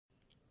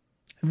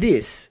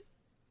This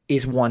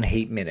is One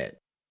Heat Minute.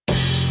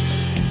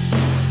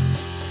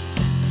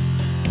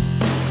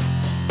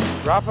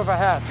 Drop of a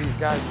hat, these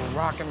guys will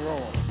rock and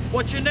roll.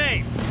 What's your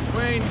name?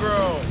 Wayne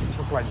Grove.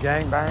 Look like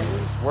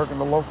gangbangers, working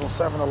the local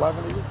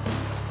 7-Eleven.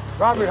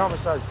 Robbery,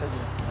 homicides, take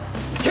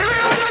it. Give me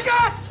all you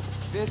got!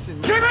 Give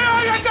me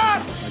all you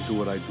got! I do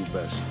what I do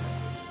best.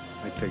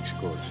 I take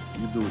scores.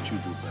 You do what you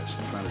do best.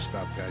 I'm trying to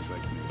stop guys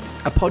like you.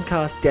 A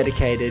podcast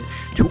dedicated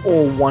to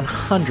all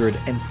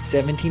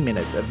 170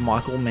 minutes of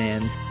Michael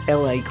Mann's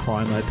LA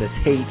crime opus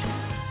Heat,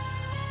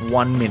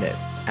 1 minute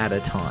at a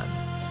time.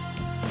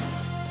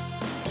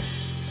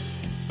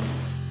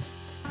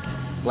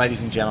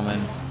 Ladies and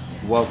gentlemen,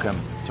 welcome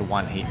to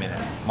One Heat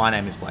Minute. My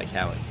name is Blake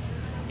Howard.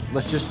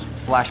 Let's just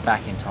flash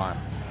back in time.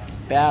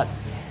 About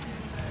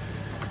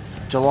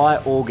July,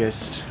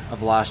 August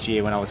of last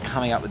year, when I was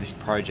coming up with this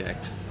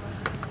project,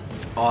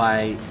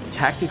 I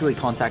tactically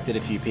contacted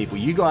a few people.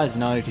 You guys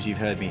know, because you've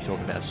heard me talk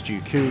about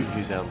Stu Coote,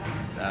 who's a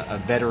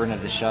veteran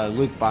of the show,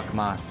 Luke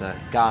Buckmaster,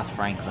 Garth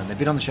Franklin. They've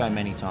been on the show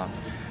many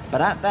times.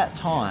 But at that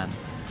time,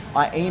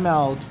 I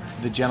emailed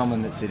the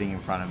gentleman that's sitting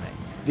in front of me.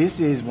 This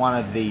is one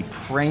of the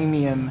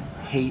premium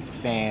Heat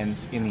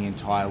fans in the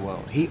entire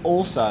world. He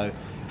also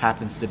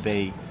happens to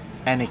be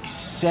an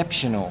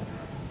exceptional,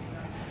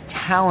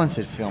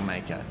 talented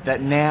filmmaker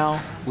that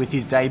now, with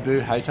his debut,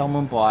 Hotel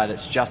Mumbai,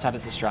 that's just had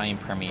its Australian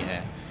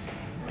premiere,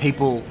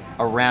 people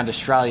around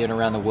Australia and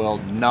around the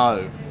world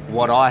know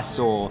what I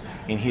saw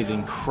in his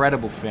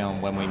incredible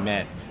film when we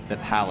met, The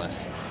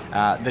Palace.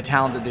 The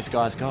talent that this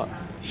guy's got.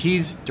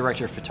 His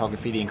director of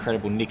photography, the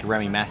incredible Nick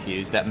Remy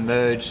Matthews, that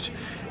merged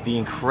the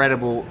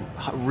incredible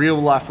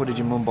real-life footage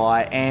in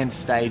Mumbai and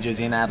stages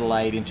in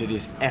Adelaide into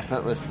this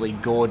effortlessly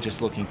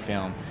gorgeous-looking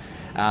film,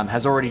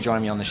 has already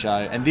joined me on the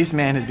show. And this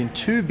man has been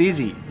too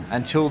busy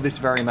until this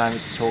very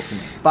moment to talk to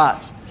me.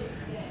 But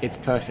it's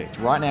perfect.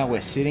 Right now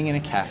we're sitting in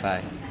a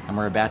cafe and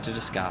we're about to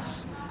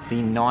discuss the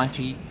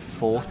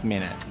 94th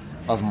minute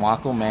of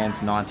Michael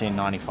Mann's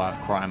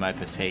 1995 crime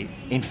opus Heat.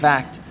 In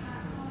fact,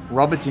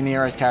 Robert De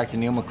Niro's character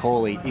Neil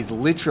McCauley is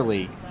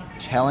literally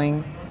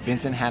telling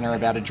Vincent Hanna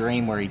about a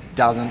dream where he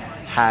doesn't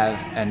have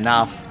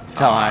enough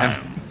time.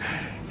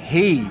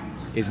 He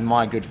is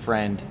my good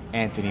friend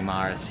Anthony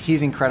Maris.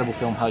 His incredible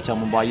film Hotel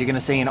Mumbai you're going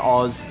to see in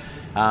Oz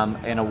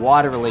in a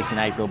wider release in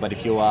April, but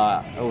if you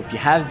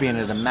have been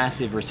at a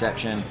massive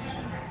reception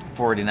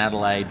for it in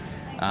Adelaide,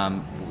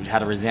 we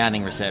had a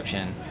resounding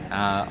reception.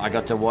 I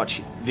got to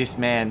watch this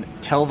man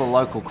tell the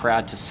local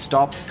crowd to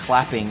stop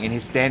clapping in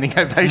his standing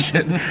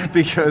ovation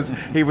because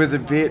he was a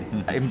bit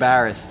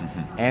embarrassed.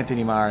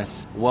 Anthony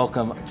Maris,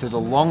 welcome to the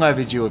long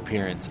overdue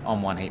appearance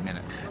on One Heat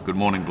Minute. Good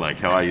morning, Blake.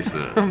 How are you,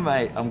 sir?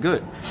 Mate, I'm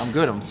good.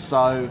 I'm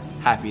so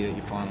happy that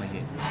you're finally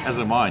here. As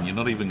am I. You're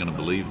not even going to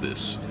believe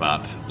this,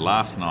 but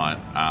last night,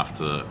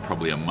 after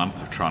probably a month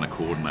of trying to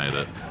coordinate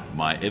it,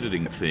 my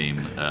editing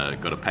team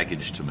got a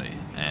package to me,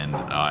 and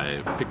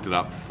I picked it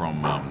up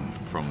from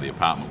the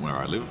apartment where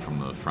I live, from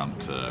the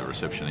front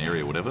reception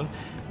area, whatever. And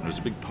it was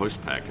a big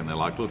post pack, and they're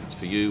like, "Look, it's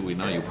for you. We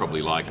know you'll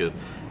probably like it.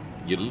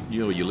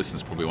 Your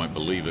listeners probably won't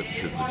believe it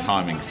because the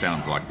timing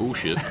sounds like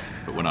bullshit."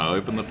 But when I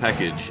opened the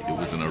package, it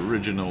was an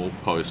original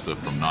poster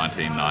from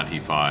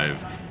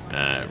 1995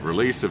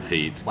 release of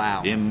Heat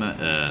in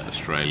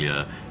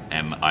Australia.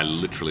 And I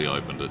literally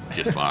opened it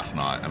just last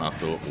night, and I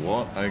thought,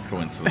 what a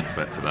coincidence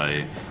that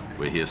today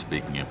we're here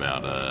speaking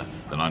about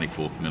the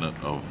 94th minute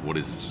of what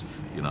is,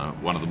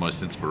 one of the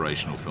most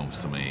inspirational films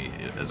to me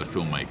as a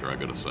filmmaker, I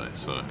got to say.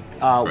 So,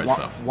 great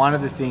stuff. One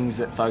of the things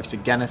that folks are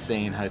going to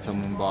see in Hotel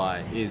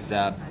Mumbai is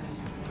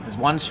there's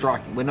one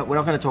strike. We're not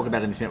going to talk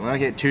about it in this minute. We're not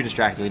going to get too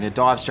distracted. We're going to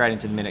dive straight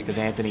into the minute because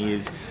Anthony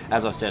is,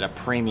 as I've said, a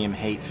premium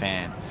Heat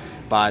fan.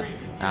 But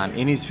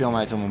in his film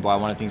Hotel Mumbai,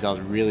 one of the things I was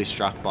really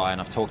struck by,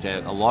 and I've talked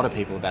to a lot of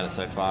people about it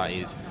so far,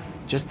 is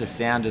just the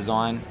sound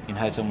design in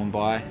Hotel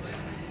Mumbai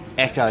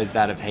echoes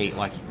that of Heat.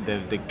 Like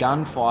the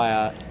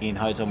gunfire in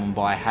Hotel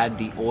Mumbai had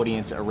the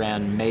audience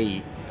around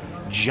me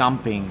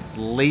jumping,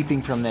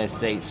 leaping from their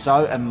seats,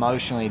 so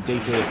emotionally,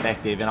 deeply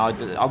effective. And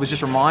I was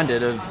just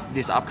reminded of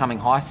this upcoming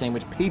heist scene,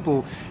 which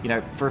people,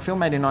 for a film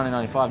made in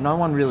 1995, no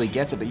one really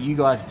gets it, but you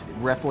guys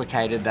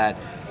replicated that.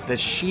 The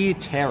sheer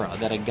terror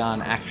that a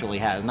gun actually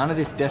has. None of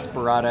this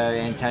desperado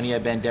Antonio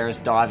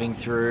Banderas diving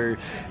through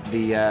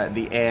the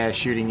air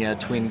shooting your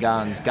twin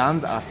guns.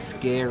 Guns are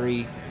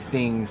scary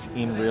things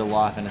in real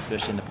life and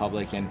especially in the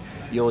public, and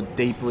you're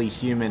deeply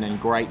human and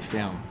great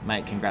film,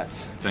 mate.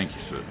 Congrats. Thank you,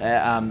 sir.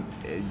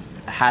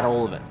 Had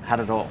all of it.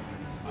 Had it all.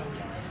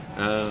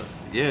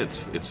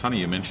 It's funny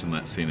you mentioned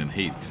that scene in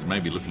Heat, because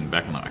maybe looking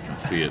back on it I can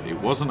see it. It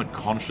wasn't a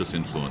conscious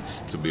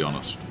influence, to be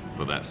honest,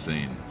 for that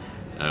scene.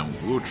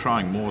 We were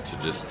trying more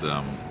to just,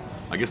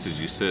 I guess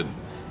as you said,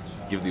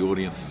 give the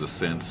audiences a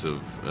sense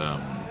of,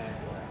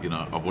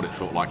 of what it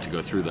felt like to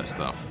go through that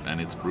stuff.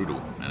 And it's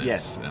brutal, and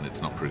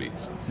it's not pretty.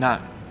 So. No,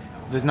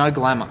 there's no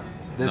glamour.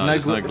 There's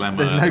no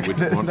glamour.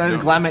 There's no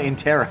glamour in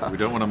terror. We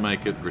don't want to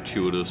make it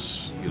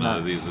gratuitous.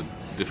 These are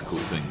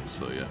difficult things,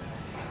 so yeah.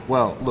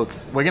 Well, look,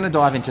 we're going to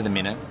dive into the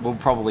minute. We'll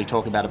probably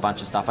talk about a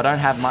bunch of stuff. I don't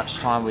have much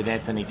time with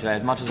Anthony today,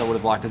 as much as I would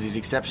have liked, because he's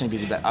exceptionally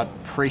busy, but I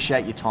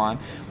appreciate your time.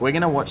 We're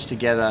going to watch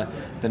together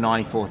the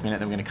 94th minute,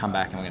 then we're going to come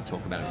back and we're going to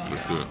talk about it.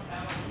 Let's do it.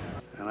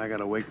 And I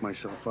gotta wake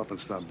myself up and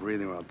stop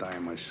breathing or I'll die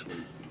in my sleep.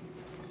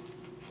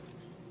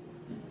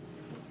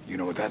 You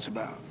know what that's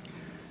about?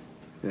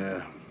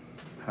 Yeah,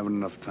 having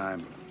enough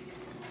time.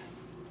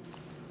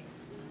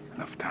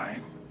 Enough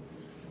time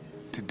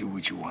to do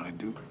what you want to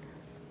do.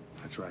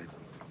 That's right.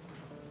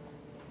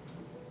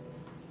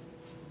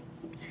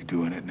 You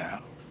doing it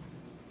now?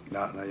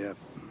 No, not yet.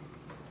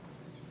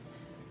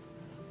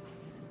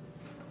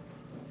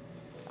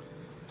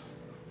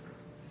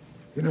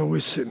 You know,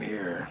 we're sitting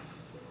here,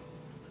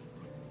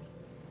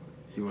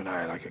 you and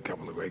I, like a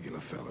couple of regular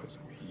fellas.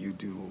 I mean, you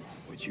do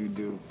what you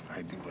do,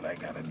 I do what I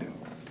gotta do.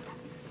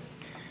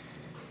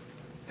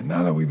 And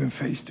now that we've been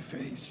face to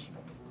face,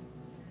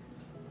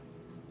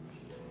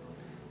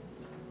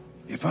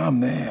 if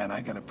I'm there and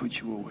I gotta put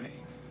you away,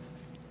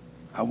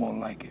 I won't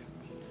like it.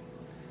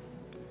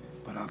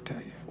 But I'll tell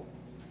you,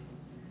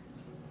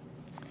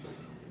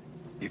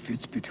 if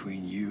it's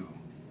between you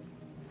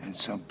and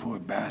some poor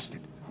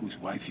bastard whose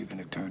wife you're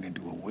gonna turn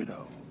into a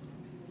widow,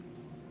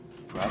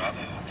 brother,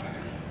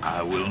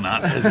 I will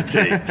not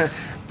hesitate.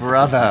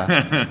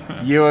 Brother,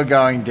 you are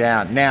going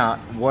down. Now,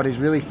 what is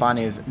really fun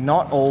is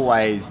not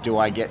always do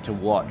I get to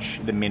watch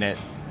the minute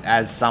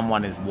as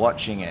someone is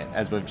watching it,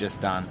 as we've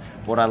just done.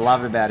 What I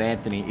love about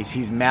Anthony is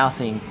he's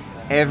mouthing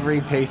every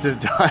piece of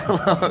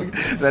dialogue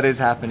that is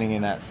happening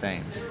in that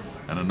scene.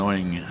 An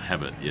annoying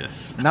habit,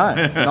 yes. No,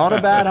 not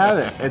a bad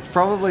habit. It's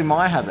probably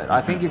my habit.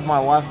 I think if my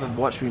wife had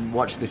watched me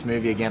watch this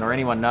movie again, or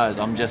anyone knows,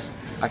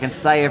 I can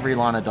say every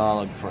line of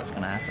dialogue before it's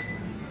going to happen.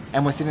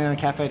 And we're sitting in a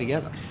cafe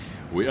together.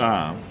 We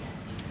are.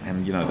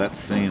 And, you know, that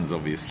scene's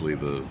obviously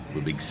the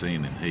big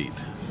scene in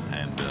Heat.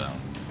 And,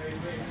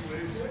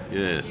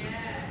 yeah,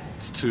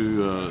 it's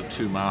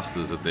two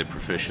masters at their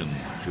profession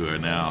who are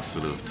now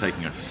sort of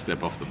taking a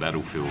step off the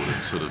battlefield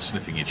and sort of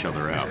sniffing each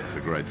other out. It's a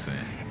great scene.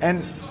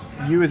 And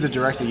you as a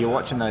director, you're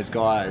watching those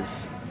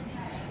guys,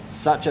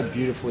 such a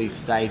beautifully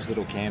staged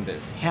little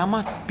canvas. How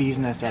much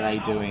business are they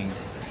doing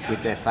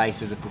with their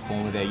face as a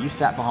performer there? You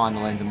sat behind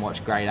the lens and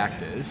watched great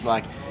actors.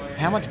 Like,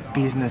 how much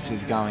business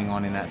is going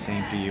on in that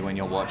scene for you when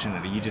you're watching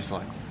it? Are you just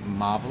like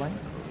marveling?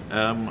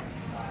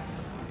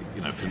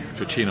 You know,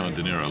 Pacino and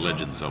De Niro are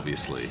legends,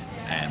 obviously,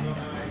 and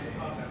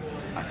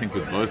I think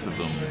with both of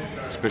them,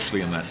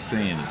 especially in that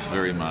scene, it's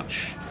very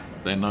much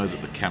they know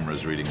that the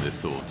camera's reading their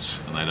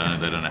thoughts, and they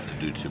don't have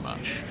to do too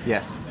much.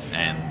 Yes.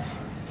 And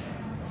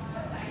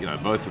you know,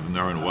 both of them,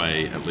 their own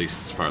way, at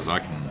least as far as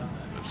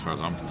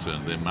I'm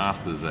concerned, they're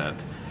masters at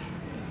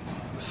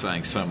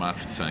saying so much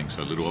with saying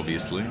so little,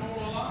 obviously,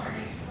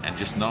 and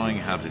just knowing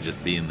how to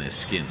just be in their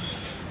skin.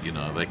 You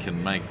know, they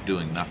can make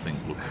doing nothing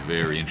look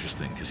very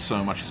interesting because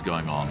so much is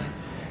going on.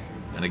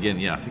 And again,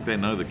 yeah, I think they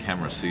know the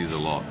camera sees a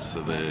lot,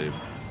 so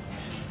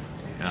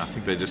I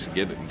think they're just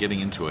getting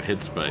into a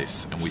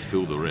headspace, and we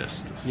feel the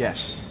rest.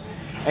 Yes.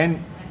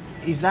 And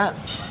is that,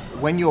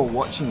 when you're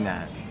watching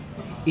that,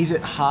 is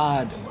it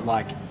hard,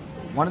 like,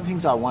 one of the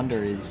things I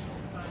wonder is,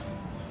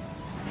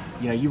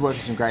 you know, you work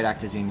with some great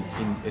actors in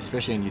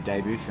especially in your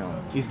debut film.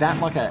 Is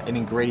that like an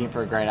ingredient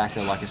for a great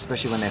actor, like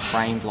especially when they're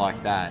framed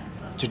like that,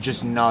 to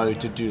just know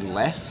to do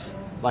less?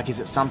 Like,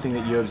 is it something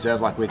that you observe,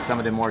 like with some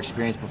of the more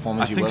experienced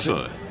performers you work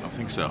with? I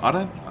think so. I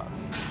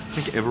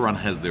think everyone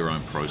has their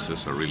own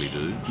process. I really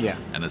do. Yeah.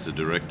 And as a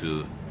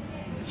director,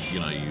 you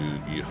know,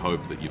 you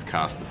hope that you've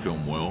cast the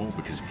film well,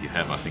 because if you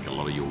have, I think a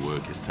lot of your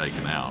work is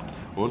taken out.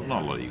 Or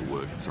not a lot of your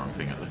work, it's the wrong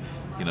thing.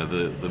 You know,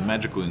 the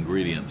magical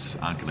ingredients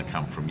aren't going to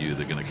come from you.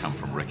 They're going to come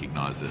from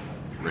recognizing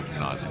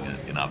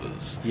it in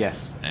others.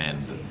 Yes. And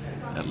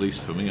at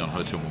least for me on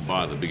Hotel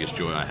Mumbai, the biggest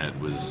joy I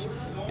had was,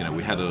 you know,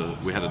 we had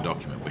a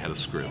document, we had a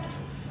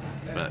script,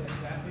 but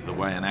the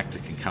way an actor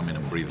can come in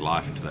and breathe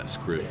life into that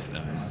script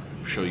and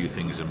show you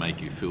things and make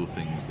you feel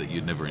things that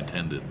you'd never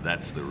intended,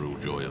 that's the real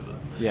joy of it.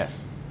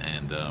 Yes.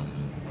 And,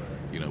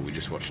 you know, we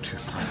just watched two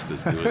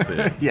masters do it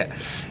there. Yeah.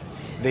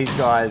 These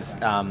guys,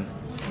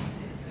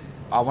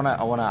 I want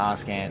to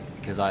ask Ant,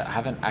 because I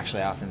haven't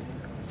actually asked him,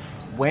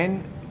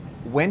 when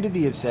did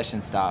the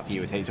obsession start for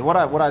you with Heat? So what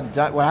I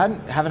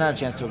haven't had a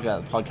chance to talk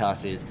about the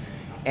podcast is,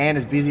 Ant,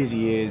 as busy as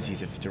he is,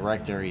 he's a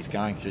director, he's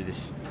going through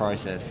this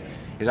process,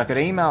 is I could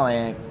email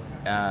Ant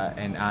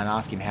and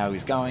ask him how he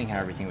was going, how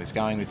everything was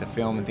going with the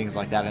film and things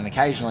like that, and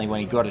occasionally when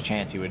he got a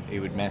chance he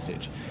would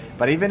message.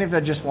 But even if I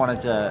just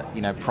wanted to,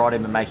 you know, prod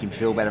him and make him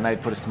feel better,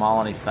 maybe put a smile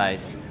on his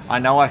face, I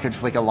know I could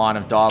flick a line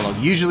of dialogue,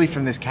 usually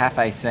from this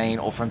cafe scene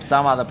or from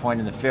some other point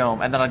in the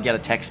film, and then I'd get a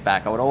text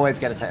back. I would always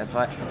get a text. If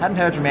I hadn't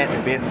heard from Ant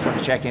in a bit and just wanted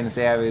to check in and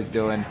see how he was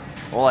doing,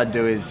 all I'd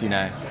do is, you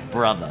know,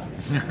 brother,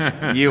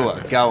 you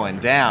are going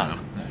down.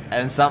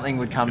 And something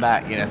would come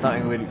back, you know,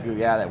 something would go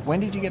out there. When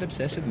did you get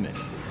obsessed with me?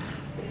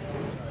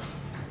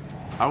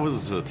 I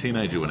was a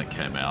teenager when it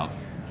came out,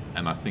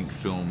 and I think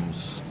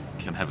films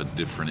can have a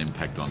different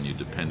impact on you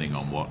depending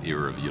on what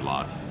era of your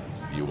life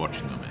you're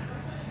watching them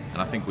in.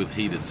 And I think with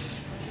Heat,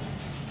 it's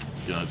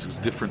you know, it's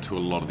different to a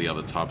lot of the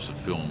other types of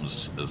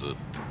films as a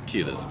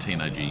kid, as a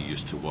teenager, you're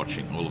used to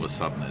watching. All of a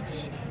sudden,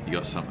 you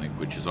got something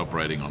which is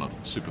operating on a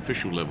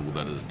superficial level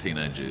that as a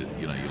teenager,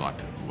 you know, you like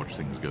to watch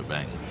things go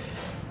bang.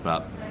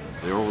 But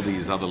there are all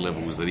these other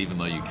levels that even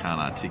though you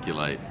can't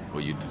articulate,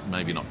 or you're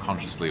maybe not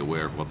consciously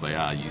aware of what they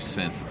are, you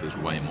sense that there's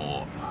way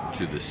more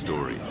to this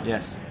story.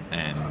 Yes.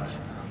 And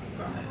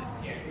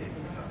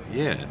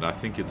and I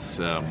think it's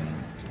from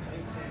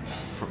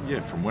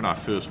when I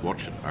first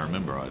watched it, I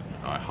remember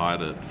I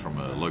hired it from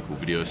a local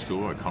video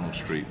store, a Connell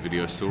Street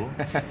video store.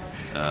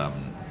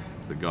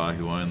 The guy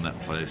who owned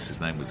that place,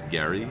 his name was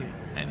Gary,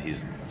 and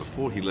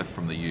before he left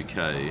from the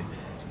UK,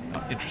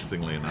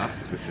 interestingly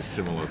enough, this is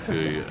similar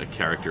to a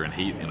character in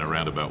Heat in a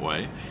roundabout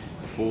way.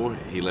 Before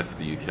he left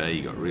the UK,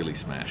 he got really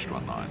smashed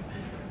one night,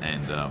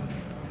 and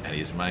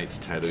his mates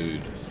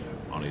tattooed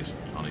on his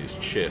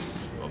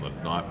chest on the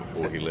night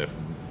before he left,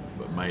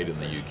 but made in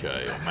the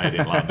UK or made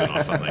in London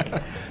or something.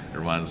 It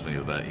reminds me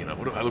of that. You know,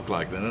 what do I look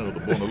like then? Oh, the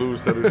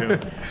Bornaloos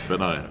tattooed. But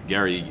no,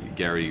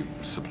 Gary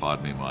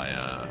supplied me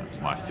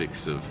my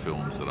fix of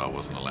films that I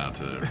wasn't allowed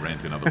to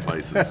rent in other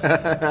places.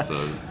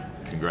 So.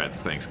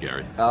 Congrats, thanks,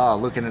 Gary. Oh,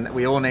 look, and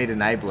we all need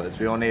enablers.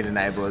 We all need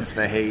enablers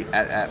for Heat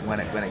when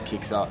it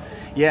kicks off.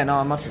 Yeah, no,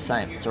 I'm much the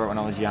same. Saw it when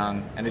I was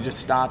young, and it just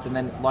starts. And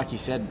then, like you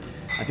said,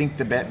 I think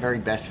the very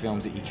best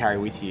films that you carry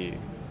with you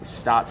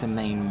start to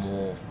mean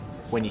more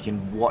when you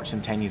can watch them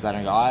 10 years later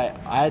and go,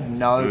 I had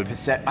no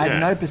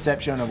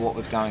perception of what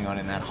was going on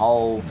in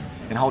whole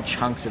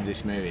chunks of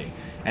this movie.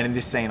 And in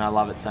this scene, I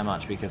love it so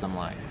much because I'm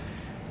like,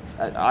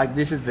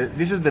 this is the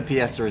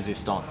pièce de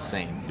résistance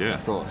scene,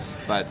 of course,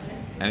 but.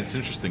 And it's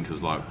interesting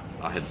because, like,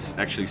 I had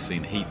actually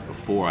seen Heat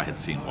before I had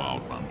seen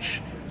Wild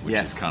Bunch, which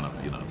is kind of,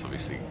 you know, it's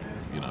obviously,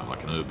 you know,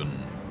 like an urban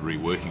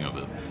reworking of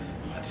it.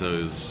 And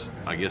so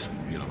I guess,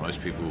 you know,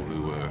 most people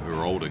who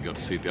are older got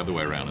to see it the other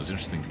way around. It's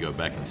interesting to go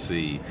back and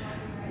see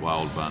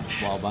Wild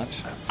Bunch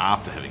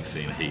after having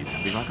seen Heat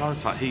and be like, oh,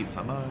 it's like Heat.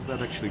 So no,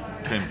 that actually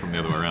came from the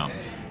other way around.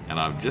 And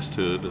I've just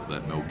heard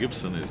that Mel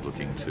Gibson is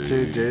looking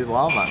to do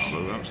Wild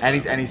Bunch.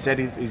 And he said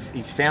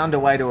he's found a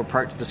way to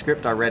approach the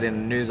script. I read in a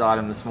news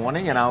item this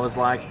morning, and I was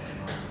like,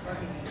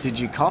 did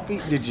you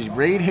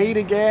read Heat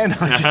again?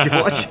 Or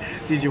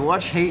did you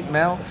watch Heat,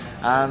 Mel,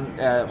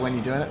 when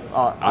you're doing it?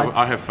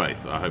 I have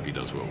faith. I hope he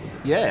does well with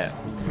it. Yeah.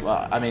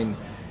 Well, I mean,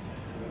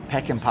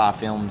 Peckinpah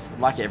films,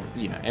 like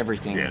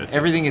everything. Yeah,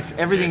 everything is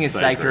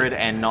sacred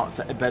and not.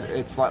 But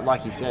it's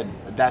like you said.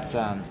 That's.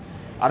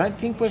 I don't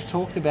think we've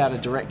talked about a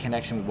direct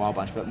connection with Wild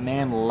Bunch, but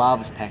man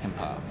loves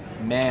Peckinpah.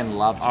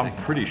 I'm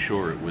pretty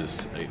sure it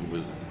was.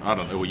 I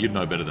don't know. Well, you'd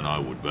know better than I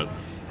would, but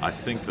I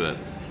think that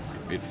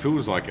it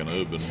feels like an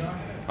urban.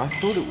 I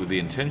thought the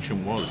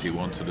intention was he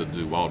wanted to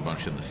do Wild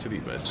Bunch in the city,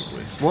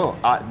 basically. Well,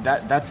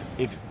 that's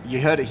if you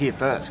heard it here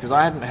first, because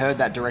I hadn't heard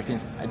that direct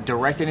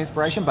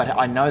inspiration, but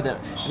I know that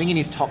I think in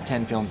his top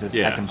 10 films there's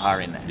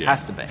Peckinpah in there. Yeah.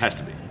 Has to be.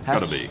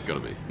 Gotta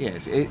be.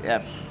 Yes.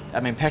 I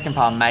mean,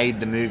 Peckinpah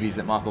made the movies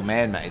that Michael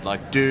Mann made,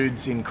 like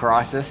Dudes in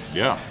Crisis.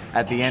 Yeah.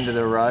 At the End of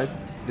the Road.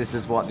 This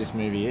is what this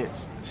movie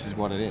is. This is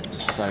what it is.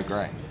 It's so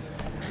great.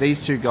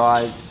 These two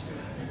guys,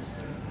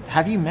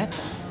 have you met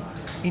them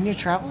in your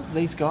travels,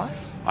 these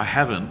guys? I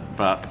haven't,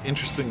 but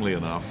interestingly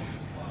enough,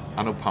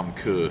 Anupam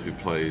Kher, who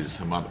plays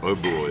Hemant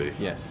Oberoi,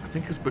 yes, I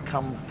think has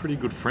become pretty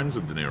good friends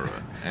with De Niro.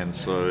 And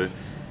so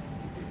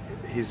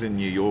he's in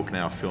New York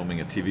now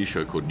filming a TV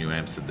show called New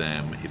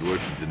Amsterdam. He'd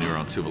worked with De Niro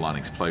on Silver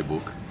Linings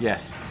Playbook.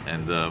 Yes.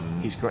 And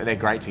they're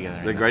great together.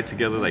 They're great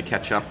together. They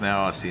catch up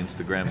now. I see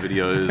Instagram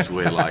videos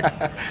where like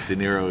De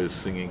Niro is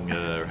singing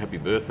Happy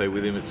Birthday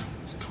with him. It's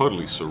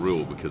totally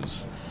surreal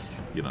because,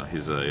 you know,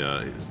 he's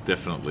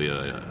definitely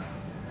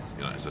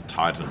he's a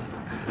titan,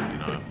 you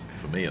know,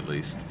 for me at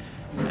least.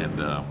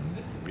 And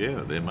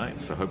they're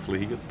mates, so hopefully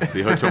he gets to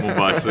see Hotel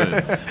Mumbai soon.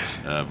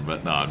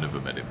 But no, I've never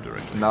met him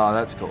directly. No,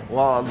 that's cool.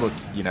 Well, look,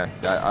 you know,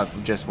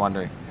 I'm just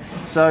wondering.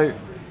 So,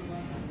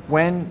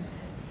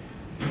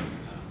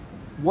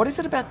 what is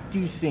it about, do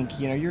you think,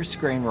 you know, you're a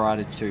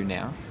screenwriter too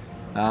now,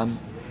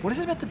 what is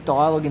it about the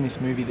dialogue in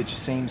this movie that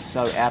just seems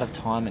so out of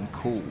time and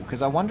cool?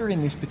 Because I wonder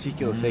in this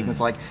particular sequence,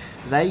 like,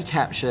 they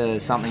capture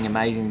something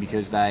amazing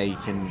because they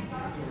can,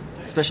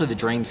 especially the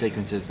dream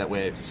sequences that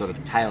we're sort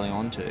of tailing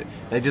onto,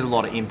 they did a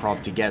lot of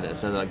improv together.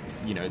 So, like,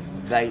 you know,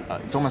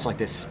 it's almost like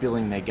they're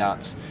spilling their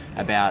guts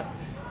about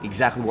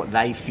exactly what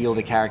they feel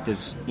the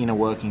characters' inner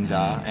workings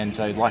are. And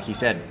so, like you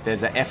said,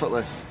 there's the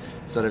effortless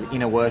sort of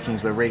inner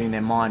workings. We're reading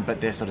their mind,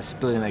 but they're sort of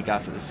spilling their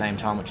guts at the same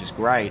time, which is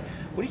great.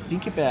 What do you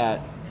think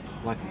about,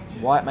 like,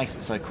 why it makes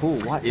it so cool?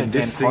 Why it's so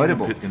damn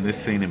quotable? In this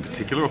scene in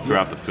particular, or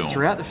throughout the film?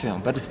 Throughout the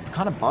film, but it's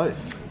kind of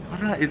both. I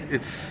don't know.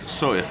 It's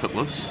so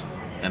effortless.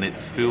 And it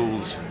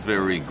feels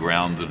very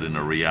grounded in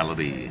a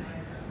reality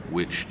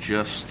which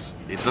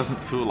it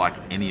doesn't feel like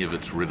any of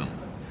it's written.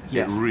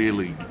 Yes. It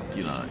really,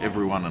 you know,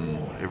 everyone and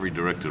every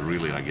director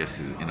really, I guess,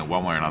 is, in a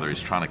one way or another,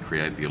 is trying to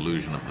create the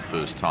illusion of the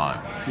first time.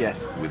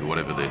 Yes. With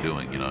whatever they're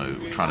doing, you know,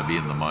 trying to be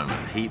in the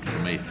moment. Heat, for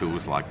me,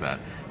 feels like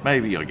that.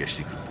 Maybe, I guess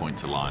you could point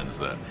to lines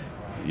that,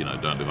 you know,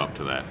 don't live up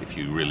to that if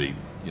you really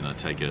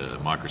take a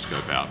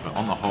microscope out. But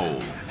on the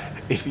whole,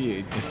 if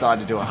you decide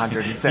to do a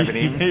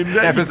 170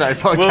 episode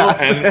podcast. Well,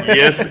 and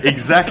yes,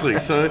 exactly.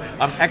 So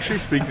I'm actually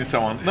speaking to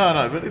someone.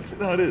 But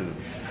it is.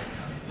 It's,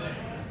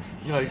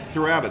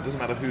 throughout it, doesn't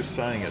matter who's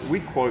saying it.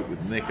 We quote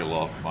with Nick a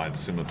lot, my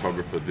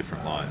cinematographer,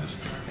 different lines,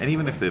 and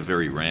even if they're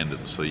very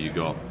random. So you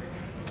got,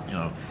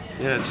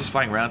 it's just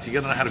flying around. So you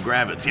got to know how to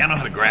grab it. See, I know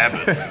how to grab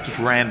it. Just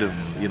random,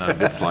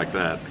 bits like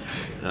that.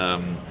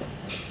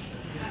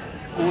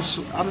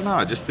 Also, I don't know.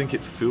 I just think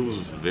it feels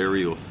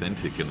very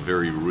authentic and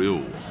very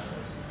real.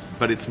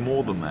 But it's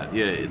more than that.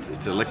 Yeah,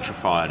 it's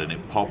electrified and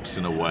it pops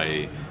in a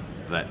way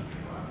that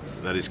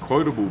is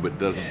quotable but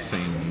doesn't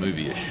seem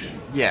movie-ish.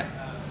 Yeah.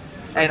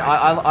 And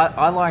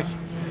I like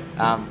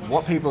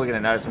what people are going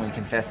to notice when we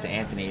confess to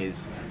Anthony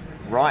is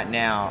right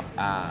now,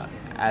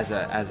 as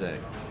a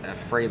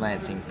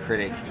freelancing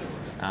critic,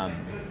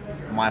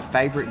 my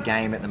favourite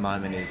game at the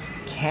moment is,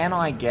 can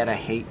I get a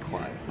heat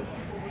quote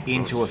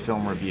into a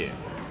film review?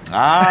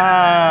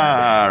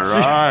 Right.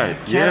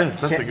 Yes,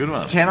 that's a good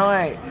one. Can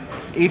I,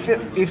 if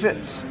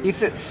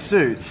it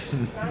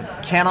suits,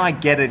 can I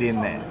get it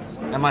in there?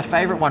 And my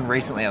favourite one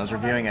recently, I was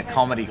reviewing a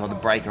comedy called The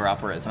Breaker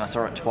Upperers, and I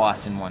saw it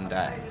twice in one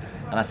day.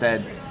 And I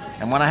said,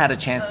 and when I had a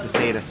chance to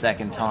see it a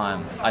second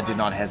time, I did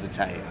not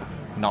hesitate,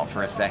 not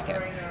for a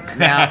second.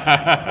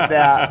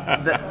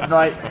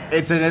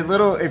 It's a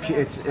little,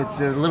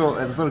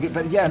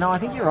 but yeah, no, I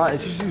think you're right.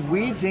 It's just this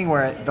weird thing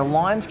where the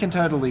lines can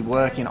totally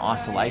work in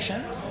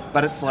isolation,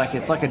 but it's like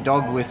a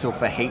dog whistle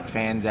for heat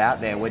fans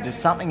out there, where just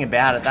something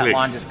about it, that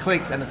line just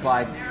clicks, and it's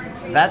like,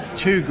 that's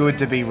too good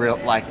to be real.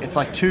 Like, it's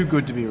like too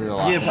good to be real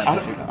life. Yeah, but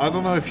I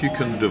don't know if you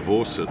can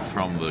divorce it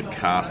from the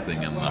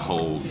casting and the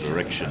whole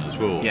direction as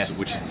well. Yes.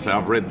 Which is to say,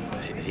 I've read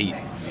Heat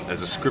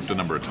as a script a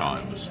number of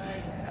times,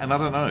 and I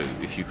don't know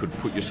if you could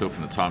put yourself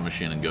in a time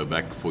machine and go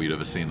back before you'd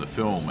ever seen the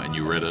film and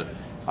you read it.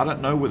 I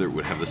don't know whether it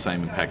would have the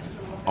same impact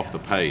off the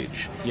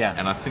page. Yeah.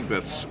 And I think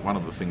that's one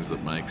of the things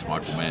that makes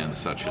Michael Mann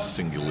such a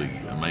singularly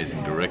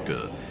amazing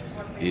director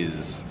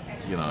is,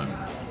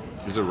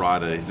 he's a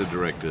writer, he's a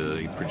director,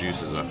 he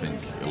produces, I think,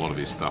 a lot of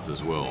his stuff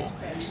as well.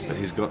 But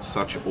he's got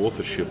such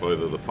authorship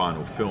over the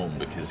final film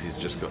because he's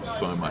just got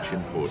so much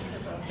input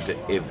into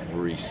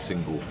every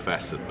single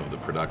facet of the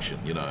production,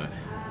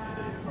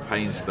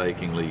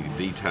 painstakingly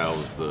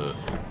details the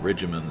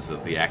regimens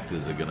that the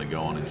actors are going to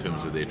go on in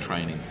terms of their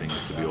training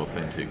things to be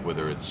authentic,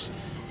 whether it's,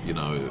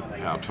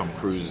 how Tom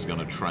Cruise is going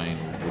to train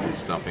with his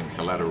stuff in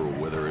Collateral,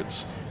 whether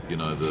it's,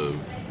 the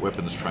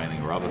weapons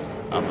training or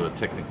other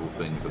technical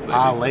things that they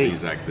do for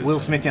these actors. Will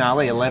Smith and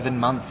Ali, 11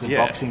 months of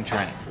boxing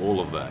training.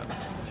 All of that.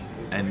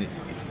 And,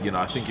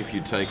 I think if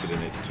you take it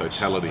in its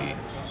totality,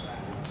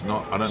 it's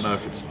not, I don't know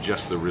if it's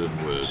just the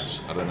written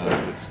words, I don't know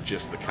if it's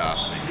just the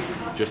casting,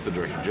 just the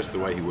direction, just the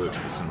way he works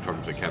with the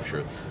cinematographer to capture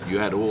it. You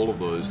add all of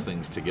those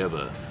things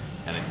together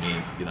and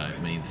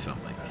it means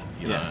something,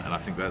 Yes. And I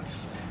think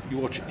that's, you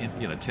watch,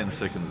 10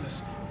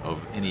 seconds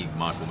of any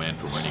Michael Mann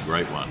film or any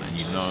great one and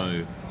you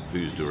know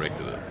who's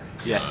directed it.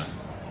 Yes.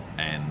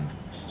 And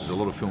there's a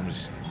lot of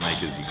films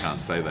makers you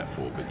can't say that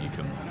for, but you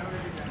can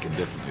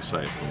definitely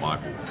say it for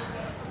Michael.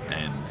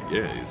 And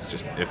it's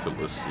just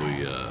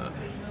effortlessly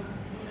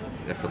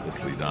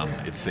done.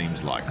 It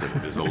seems like,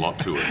 but there's a lot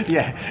to it.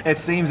 Yeah, it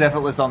seems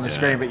effortless on the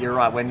screen, but you're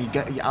right. When you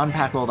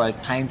unpack all those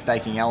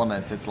painstaking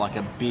elements, it's like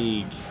a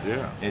big.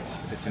 Yeah.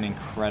 It's an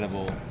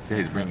incredible.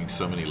 He's bringing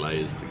so many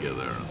layers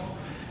together.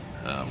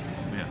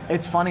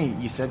 It's funny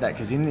you said that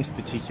because in this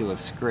particular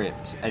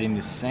script and in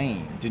this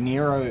scene, De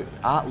Niro,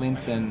 Art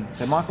Linson.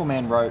 So Michael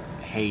Mann wrote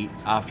Heat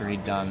after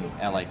he'd done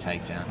LA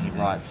Takedown. He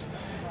writes.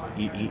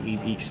 He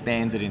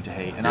expands it into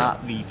Heat. And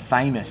Art, the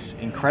famous,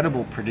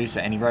 incredible producer,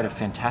 and he wrote a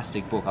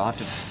fantastic book. I'll have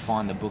to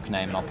find the book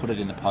name and I'll put it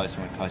in the post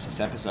when we post this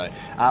episode.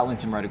 Art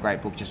Linson wrote a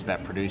great book just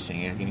about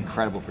producing, an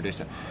incredible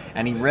producer.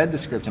 And he read the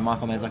script and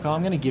Michael Mann's like,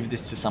 I'm going to give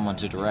this to someone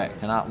to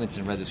direct. And Art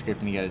Linson read the script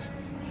and he goes,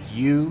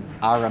 you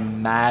are a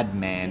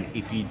madman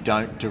if you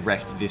don't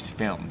direct this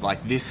film.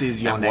 Like, this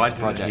is your next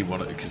project. Why did he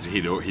want it? Because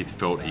he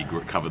felt he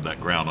covered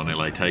that ground on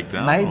LA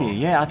Takedown? Maybe,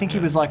 yeah. I think he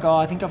was like,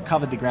 I think I've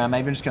covered the ground.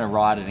 Maybe I'm just going to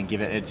write it and give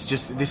it. It's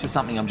just, this is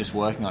something I'm just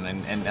working on.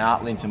 And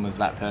Art Linson was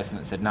that person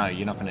that said, no,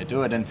 you're not going to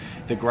do it. And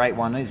the great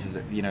one is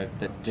that,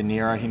 that De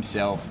Niro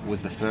himself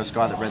was the first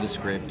guy that read the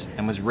script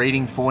and was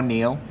reading for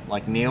Neil.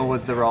 Like, Neil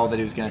was the role that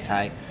he was going to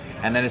take.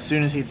 And then as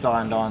soon as he'd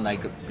signed on, they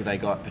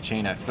got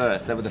Pacino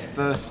first. They were the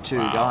first two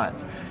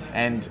guys.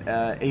 And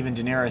even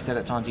De Niro said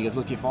at times, he goes,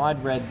 look, if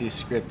I'd read this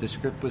script, the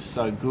script was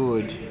so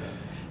good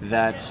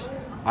that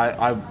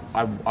I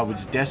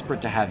was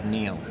desperate to have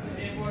Neil.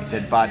 He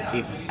said, but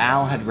if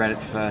Al had read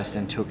it first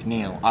and took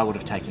Neil, I would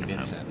have taken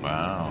Vincent.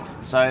 Wow.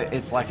 So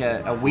it's like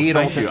a weird...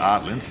 Well, thank you,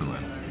 Art Linson,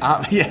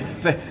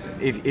 then.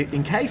 If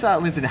in case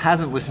Art Linson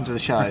hasn't listened to the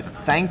show,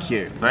 thank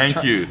you.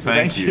 Thank you,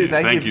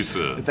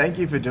 sir. Thank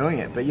you for doing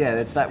it. But yeah,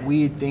 it's that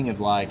weird thing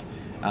of like,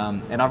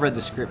 and I've read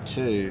the script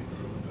too,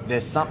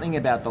 there's something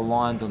about the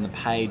lines on the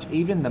page,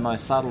 even the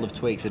most subtle of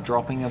tweaks, a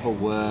dropping of a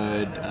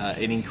word,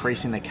 an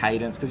increasing the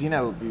cadence. Because,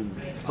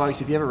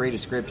 folks, if you ever read a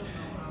script,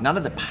 none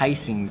of the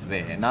pacing's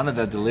there, none of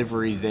the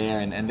delivery's there,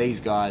 and these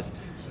guys,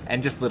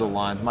 and just little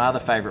lines. My other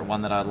favourite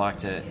one that I'd like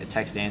to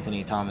text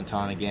Anthony time and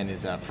time again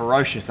is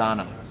ferocious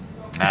Arnhem.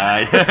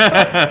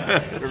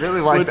 I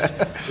really like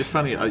that. It's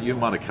funny, you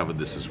might have covered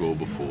this as well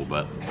before,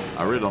 but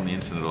I read on the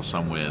internet or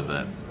somewhere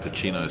that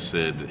Pacino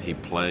said he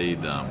played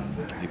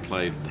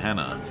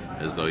Hannah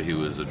as though he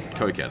was a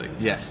coke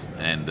addict. Yes.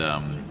 And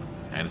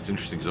it's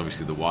interesting because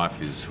obviously the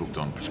wife is hooked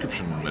on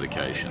prescription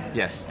medication.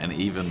 Yes. And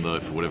even though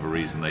for whatever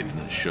reason they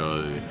didn't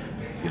show,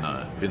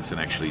 Vincent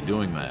actually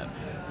doing that,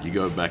 you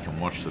go back and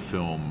watch the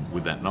film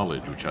with that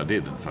knowledge, which I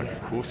did, and it's like,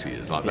 of course he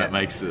is. Like, that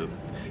makes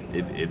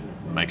it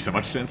makes so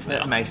much sense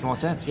now. It makes more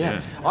sense,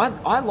 yeah.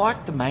 I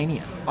like the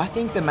mania. I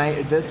think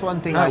that's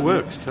one thing. It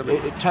works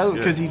totally. Totally,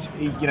 because he's,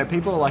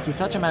 people are like, he's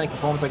such a manic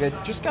performance. I go,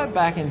 just go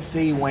back and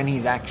see when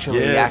he's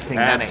actually acting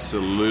manic.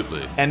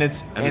 Absolutely. And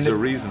there's a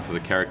reason for the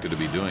character to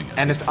be doing it.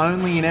 And it's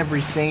only in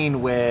every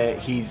scene where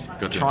he's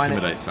trying to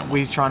intimidate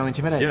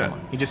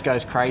someone. He just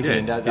goes crazy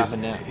and does up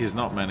and down. He's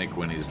not manic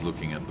when he's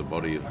looking at the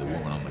body of the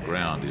woman on the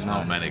ground. He's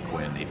not manic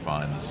when he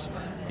finds,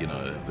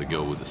 the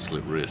girl with the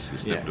slit wrist,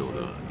 his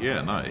stepdaughter.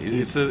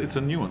 It's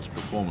a nuanced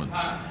performance,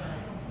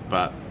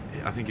 but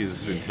I think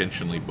he's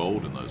intentionally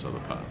bold in those other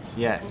parts.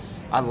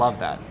 Yes, I love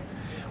that.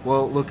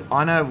 Well, look,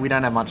 I know we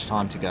don't have much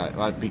time to go,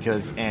 right,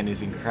 because Anne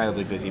is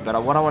incredibly busy,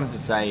 but what I wanted to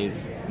say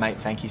is, mate,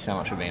 thank you so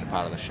much for being a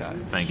part of the show.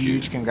 Thank you.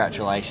 Huge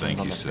congratulations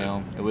on the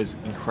film. It was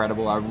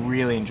incredible. I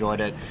really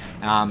enjoyed it,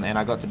 and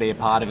I got to be a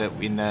part of it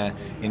in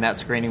that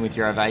screening with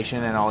your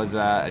ovation, and I was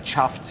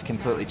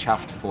completely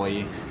chuffed for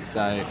you.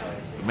 So...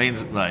 It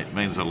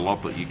means a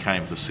lot that you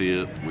came to see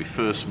it. We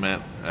first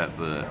met at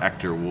the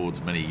Actor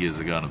Awards many years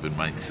ago and have been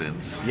mates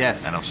since.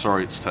 Yes. And I'm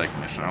sorry it's taken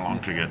me so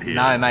long to get here.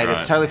 No, mate,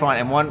 It's totally fine.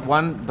 And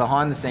one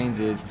behind the scenes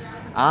is,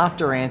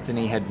 after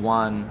Anthony had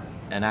won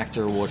an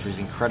Actor Award for his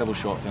incredible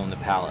short film, The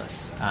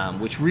Palace,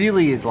 which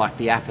really is like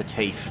the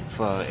aperitif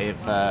for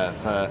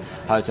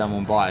Hotel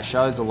Mumbai. It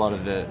shows a lot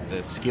of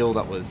the skill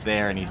that was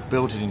there, and he's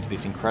built it into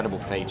this incredible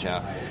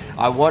feature.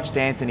 I watched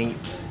Anthony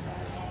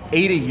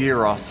eat a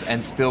gyros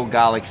and spill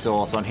garlic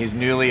sauce on his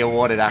newly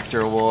awarded actor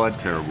award.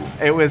 Terrible.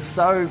 It was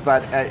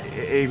but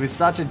he was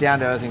such a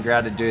down-to-earth and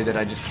grounded dude that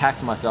I just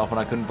cacked myself and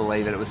I couldn't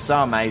believe it. It was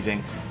so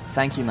amazing.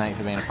 Thank you, mate,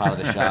 for being a part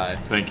of the show.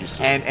 Thank you,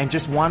 sir. And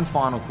just one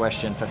final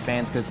question for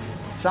fans, because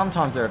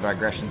sometimes there are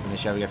digressions in the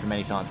show we go for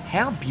many times.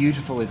 How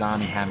beautiful is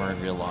Armie Hammer in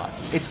real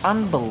life? It's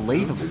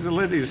unbelievable.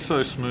 He's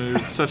so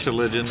smooth, such a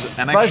legend.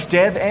 And both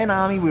Dev and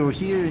Armie, we were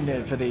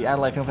here for the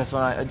Adelaide Film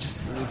Festival, and I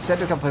just said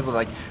to a couple of people,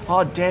 like,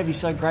 oh, Dev, he's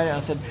so great. And I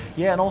said,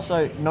 yeah, and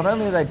also, not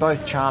only are they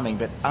both charming,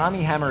 but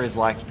Armie Hammer is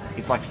like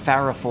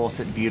Farrah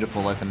Fawcett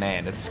beautiful as a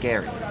man. It's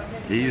scary.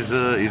 He's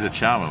a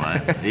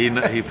charmer,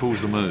 mate. He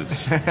pulls the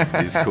moves.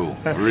 He's cool.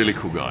 A really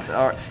cool guy.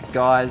 All right,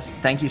 guys,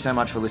 thank you so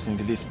much for listening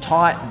to this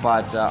tight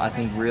but I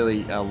think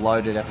really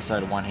loaded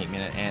episode of One Heat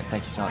Minute. And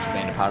thank you so much for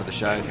being a part of the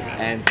show.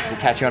 And we'll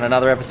catch you on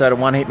another episode of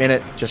One Heat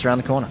Minute just around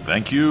the corner.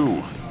 Thank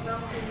you.